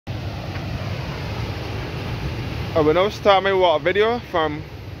I will now start my walk video from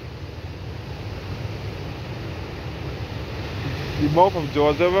the mouth of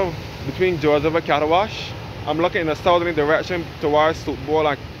George River, between George River and Catawash. I'm looking in a southerly direction towards Football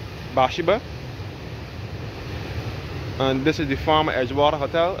and Bathsheba. And this is the former Edgewater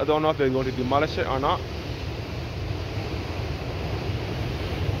Hotel. I don't know if they're going to demolish it or not.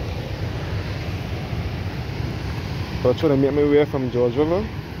 So I'm trying to make my way from George River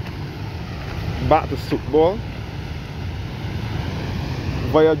back to Football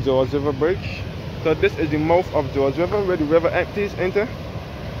via George River Bridge. So this is the mouth of George River, where the river empties into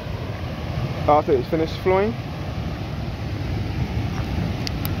after it's finished flowing.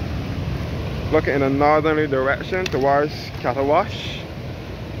 Looking in a northerly direction towards Catawash,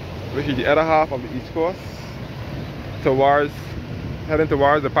 which is the other half of the east coast, heading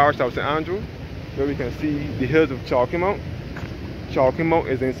towards the parish of St. Andrew, where we can see the hills of Chalky Mount. Chalky Mount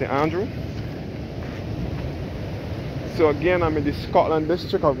is in St. Andrew. So again, I'm in the Scotland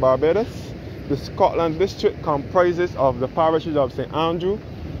district of Barbados. The Scotland district comprises of the parishes of St. Andrew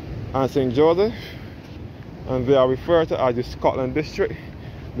and St. Joseph, and they are referred to as the Scotland district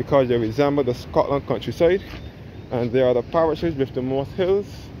because they resemble the Scotland countryside, and they are the parishes with the most hills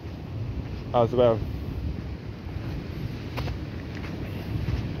as well.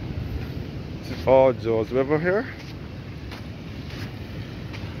 This is all George River here.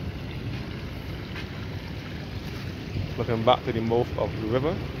 Looking back to the mouth of the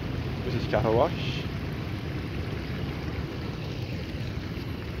river, which is Catawash.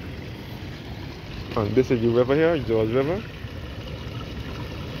 And this is the river here, George River.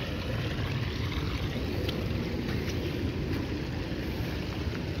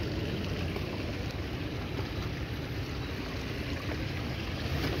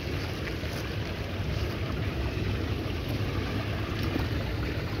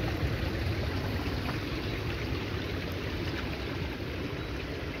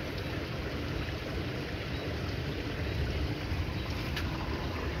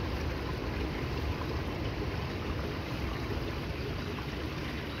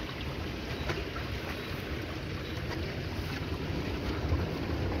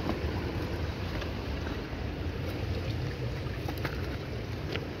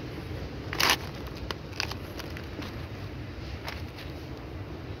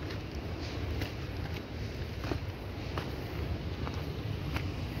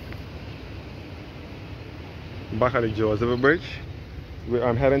 Back at the George River Bridge, where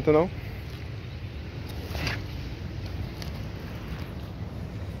I'm heading to now.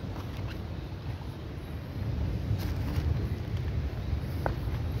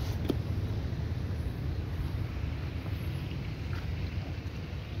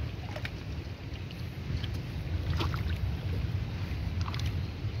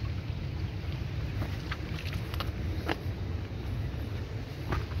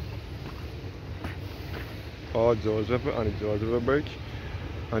 All George River and the George River Bridge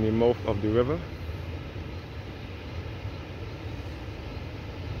and the mouth of the river.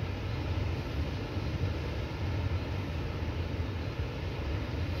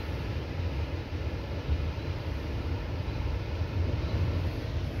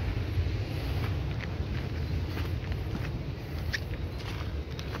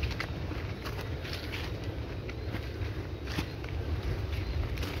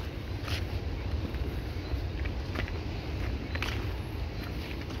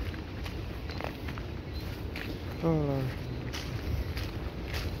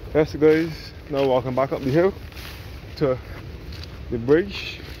 Yes guys, now walking back up the hill to the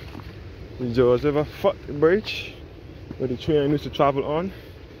bridge, the George River Foot Bridge, where the train used to travel on.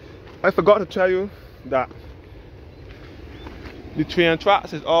 I forgot to tell you that the train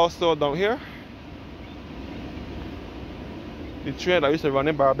tracks is also down here. The train that used to run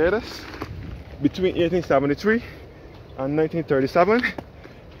in Barbados between 1873 and 1937,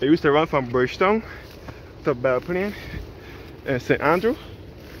 it used to run from Bridgetown to Belplain and St. Andrew.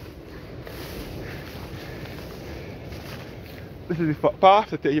 This is the footpath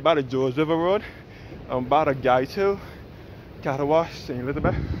to take you by the George River Road and by the Guys Hill, Catawash, St.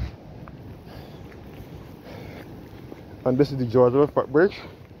 Elizabeth. And this is the George River Footbridge.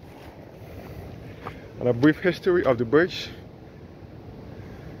 And a brief history of the bridge.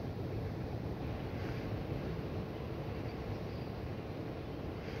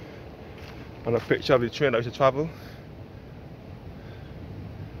 And a picture of the train that used to travel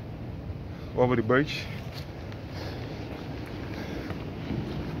over the bridge.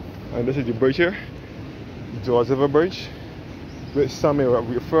 And this is the bridge here, the George River Bridge, which some may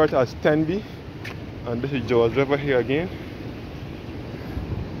refer to as Tenby. And this is George River here again.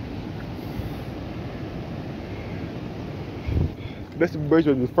 This bridge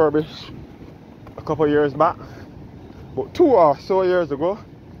was refurbished a couple of years back, but 2 or so years ago,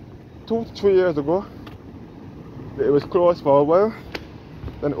 2 to 3 years ago. It was closed for a while,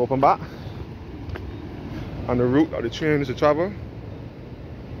 then it opened back, and the route that the train used to travel.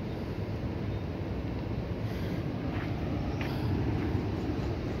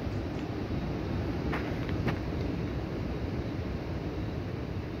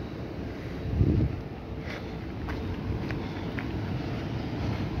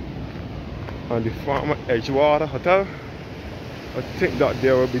 And the former Edgewater Hotel, I think that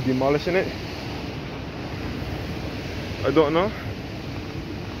they will be demolishing it. I don't know.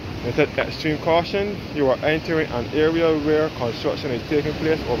 It said extreme caution, you are entering an area where construction is taking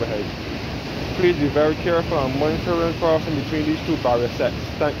place overhead. Please be very careful and monitoring crossing between these 2 barrier sets.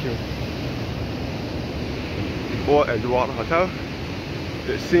 Thank you. The old Edgewater Hotel.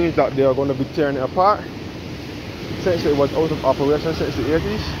 It seems that they are going to be tearing it apart since it was out of operation since the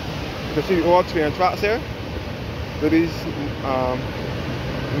 80s. You can see the old train tracks here, where these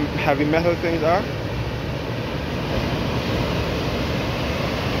heavy metal things are.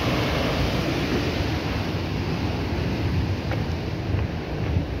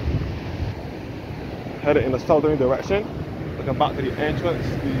 Headed in a southerly direction, looking back to the entrance,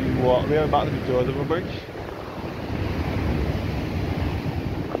 the walkway back to the Joseph Bridge.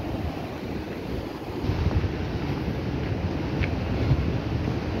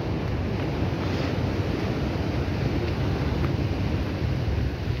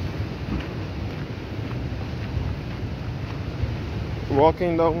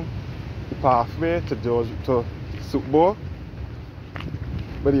 Walking down the pathway to Soup Bowl,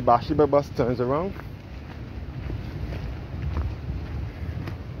 where the Bathsheba bus turns around.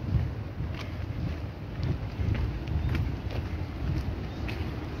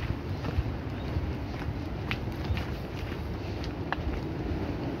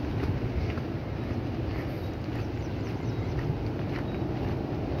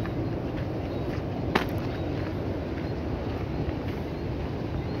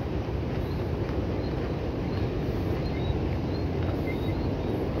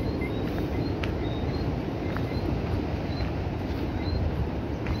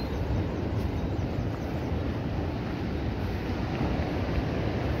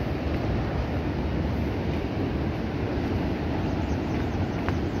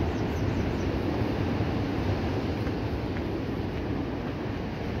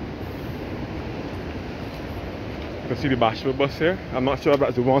 You can see the Bashville bus here. I'm not sure if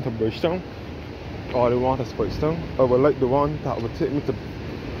that's the one to Bridgetown or the one to Spritstown. I would like the one that would take me to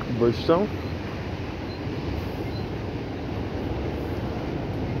Bridgetown.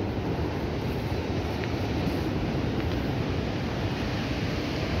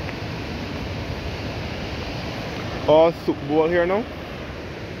 All Soup Bowl here now.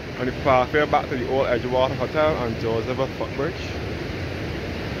 And the pathway back to the old Edgewater Hotel and Joseph Footbridge.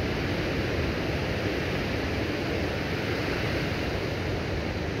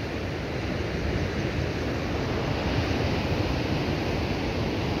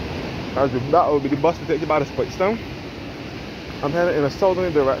 That will be the bus to take you back to Spritstown. I'm headed in a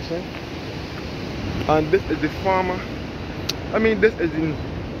southerly direction, and this is the former. I mean, it's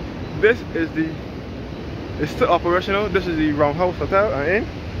still operational. This is the Roundhouse Hotel and Inn,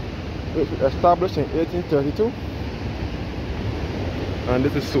 which was established in 1832. And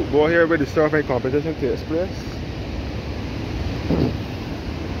this is Soup Bowl here, where the surfing competition takes place.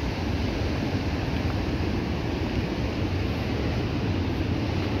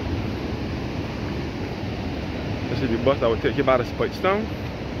 This is the bus that will take you back to Spritstown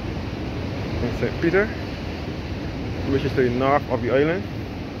in St. Peter, which is to the north of the island.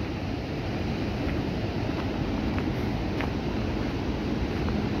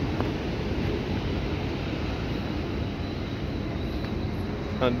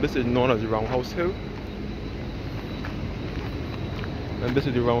 And this is known as the Roundhouse Hill. And this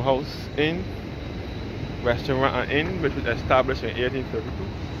is the Roundhouse Inn, restaurant and inn, which was established in 1832.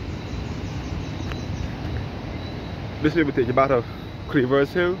 This will take you back to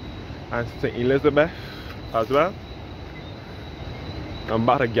Cleavers Hill and St. Elizabeth as well. And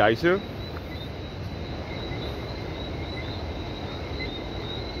back to Guys Hill.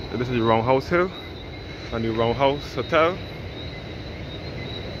 So this is the Roundhouse Hill and the Roundhouse Hotel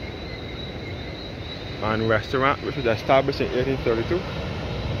and restaurant, which was established in 1832.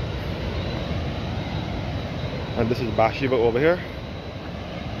 And this is Bathsheba over here.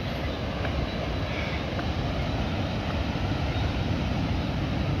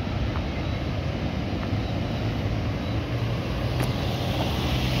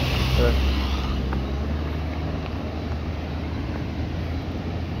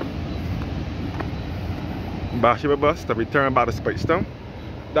 Bathsheba bus to return back to Speightstown.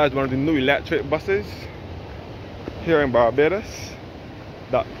 That is one of the new electric buses here in Barbados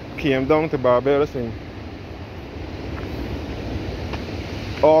that came down to Barbados in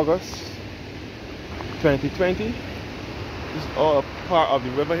August 2020. This is all a part of the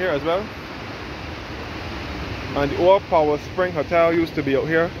river here as well. And the old Power Spring Hotel used to be out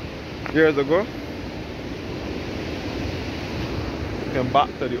here years ago. Came back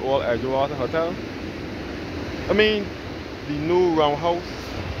to the old Edgewater Hotel. I mean, the new Roundhouse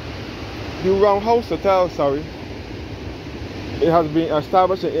Hotel, sorry. It has been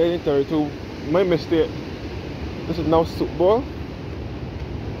established in 1832. My mistake. This is now Soup Bowl.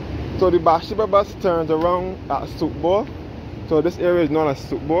 So the Bathsheba bus turns around at Soup Bowl. So this area is known as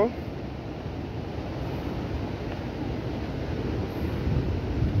Soup Bowl.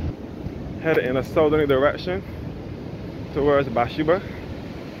 Headed in a southerly direction towards Bathsheba.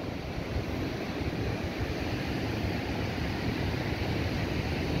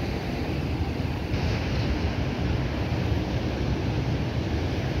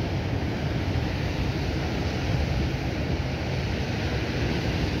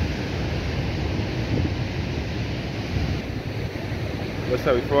 That's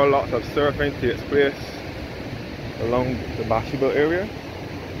how before lots of surfing takes place along the Bathsheba area.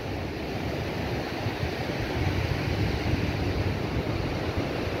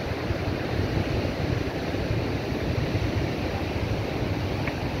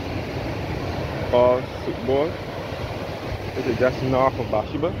 Or Soup Bowl. This is just north of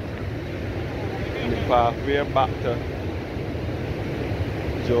Bathsheba. And the pathway back to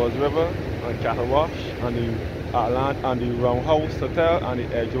George River and Cattle Wash and the Atlanta and the Roundhouse Hotel and the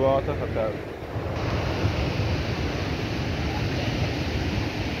Edgewater Hotel.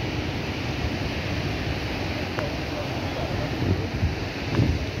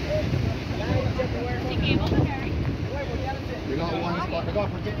 You got one spot to go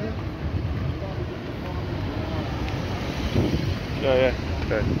for ticket? Yeah,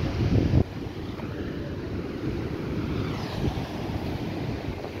 okay.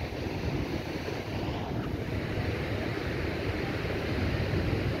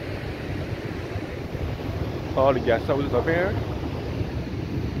 All the gas houses up here.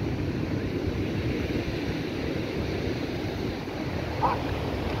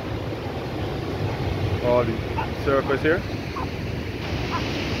 All the surface here.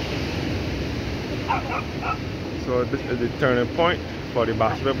 So this is the turning point for the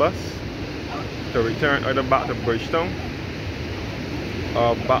Bathsheba bus to return either back to Bridgetown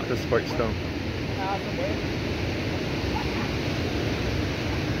or back to Speightstown.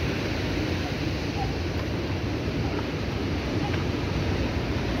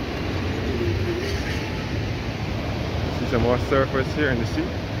 See some more surfers here in the sea.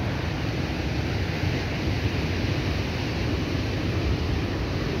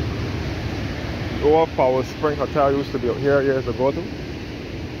 The old Power Spring Hotel used to be out here years ago too.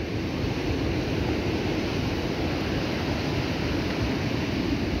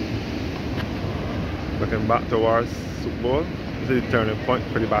 Looking back towards Soup Bowl. This is the turning point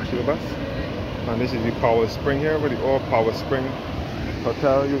for the Bathsheba bus. And this is the Power Spring here where the old Power Spring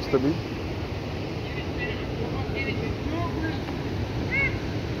Hotel used to be.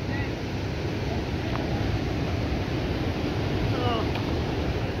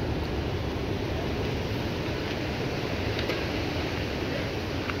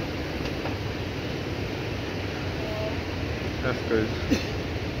 That's good.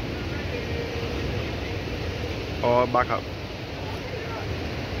 All back up.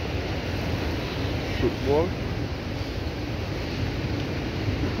 Soup Bowl.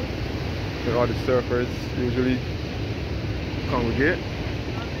 Where all the surfers usually congregate.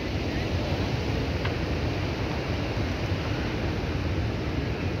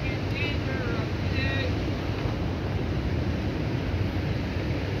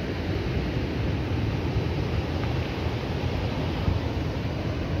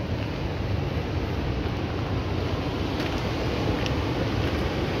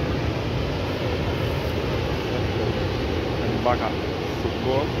 Back up Soup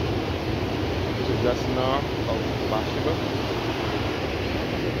Bowl, which is just north of Bathsheba.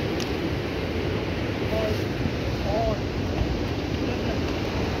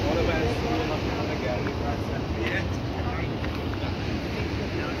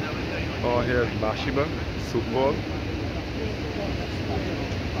 Oh, here's Bathsheba, Soup Bowl.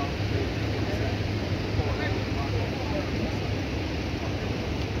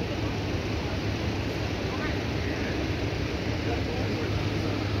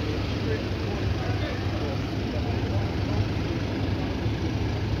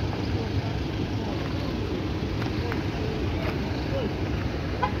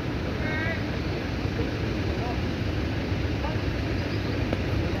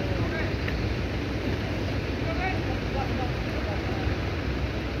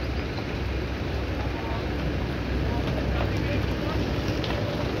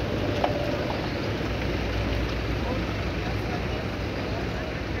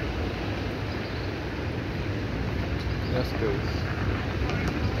 skills.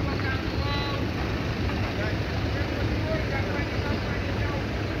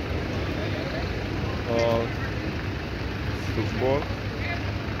 All football.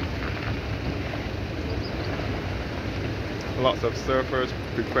 Lots of surfers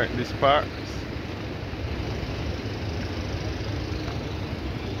frequent these parks.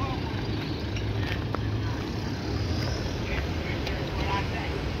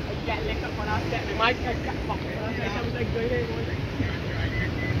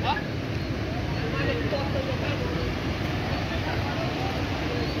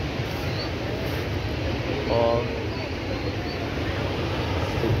 All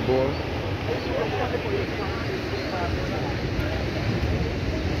football.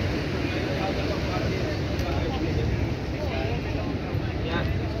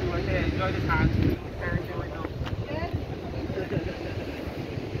 Enjoy the time.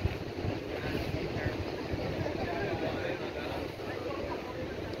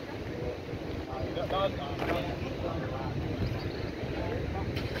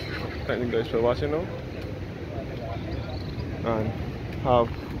 Thank you guys for watching now, and have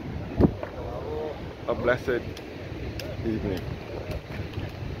a blessed evening.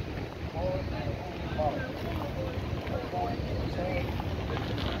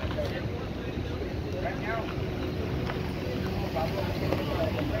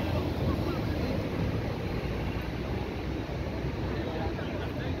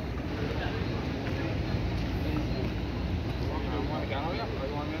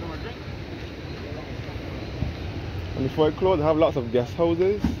 And before I close, I have lots of guest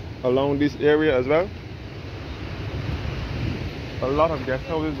houses along this area as well. A lot of guest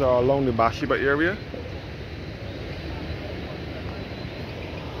houses are along the Bathsheba area.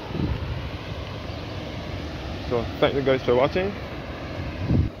 So thank you guys for watching,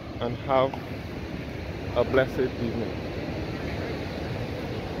 and have a blessed evening.